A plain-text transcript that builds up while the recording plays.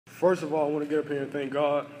First of all, I want to get up here and thank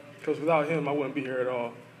God, because without him, I wouldn't be here at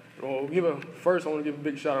all. First, I want to give a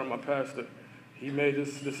big shout out to my pastor. He made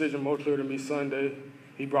this decision more clear to me Sunday.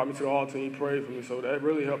 He brought me to the altar and he prayed for me, so that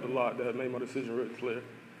really helped a lot. That made my decision really clear.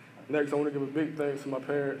 Next, I want to give a big thanks to my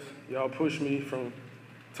parents. Y'all pushed me from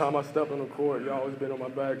the time I stepped on the court. Y'all always been on my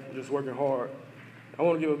back, just working hard. I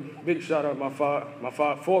want to give a big shout out to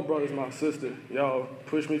my four brothers, my sister. Y'all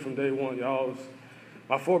pushed me from day one.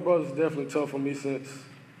 My four brothers definitely tough on me since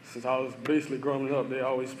I was basically growing up. They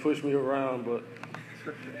always pushed me around, but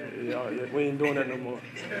we ain't doing that no more.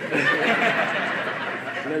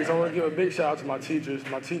 Next, I want to give a big shout out to my teachers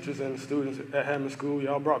and the students at Hammond School.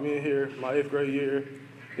 Y'all brought me in here my 8th grade year.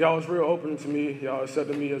 Y'all was real open to me. Y'all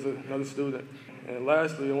accepted me as another student. And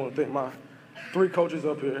lastly, I want to thank my 3 coaches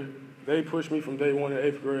up here. They pushed me from day one in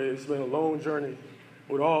 8th grade. It's been a long journey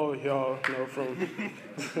with all y'all,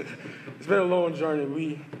 it's been a long journey.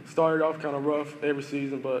 We started off kind of rough every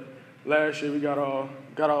season, but last year we got our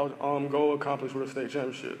goal accomplished with a state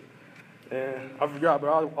championship. And I forgot, but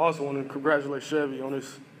I also want to congratulate Chevy on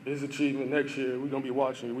his achievement next year. We're going to be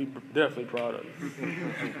watching it. We're definitely proud of it.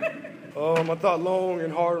 I thought long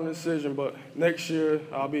and hard on the decision, but next year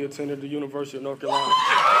I'll be attending the University of North Carolina.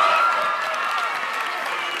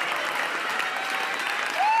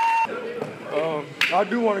 I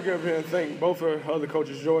do want to give here and thank both our other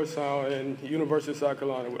coaches, Georgetown and University of South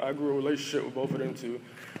Carolina. I grew a relationship with both of them too.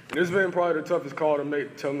 And it's been probably the toughest call to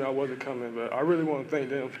make, tell me I wasn't coming, but I really want to thank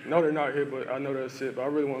them. I know they're not here, but I know that's it, but I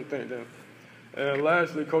really want to thank them. And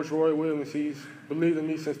lastly, Coach Roy Williams, he's believed in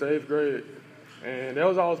me since the 8th grade. And that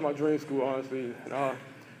was always my dream school, honestly. And the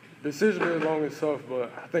decision been long and tough,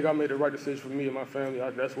 but I think I made the right decision for me and my family.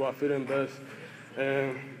 That's where I fit in best.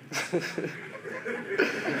 And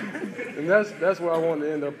and that's where I wanted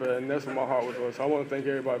to end up at, and that's where my heart was on. So I want to thank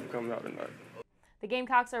everybody for coming out tonight. The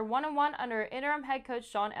Gamecocks are 1-1 under interim head coach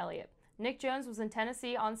Sean Elliott. Nick Jones was in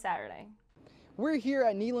Tennessee on Saturday. We're here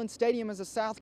at Neyland Stadium as the South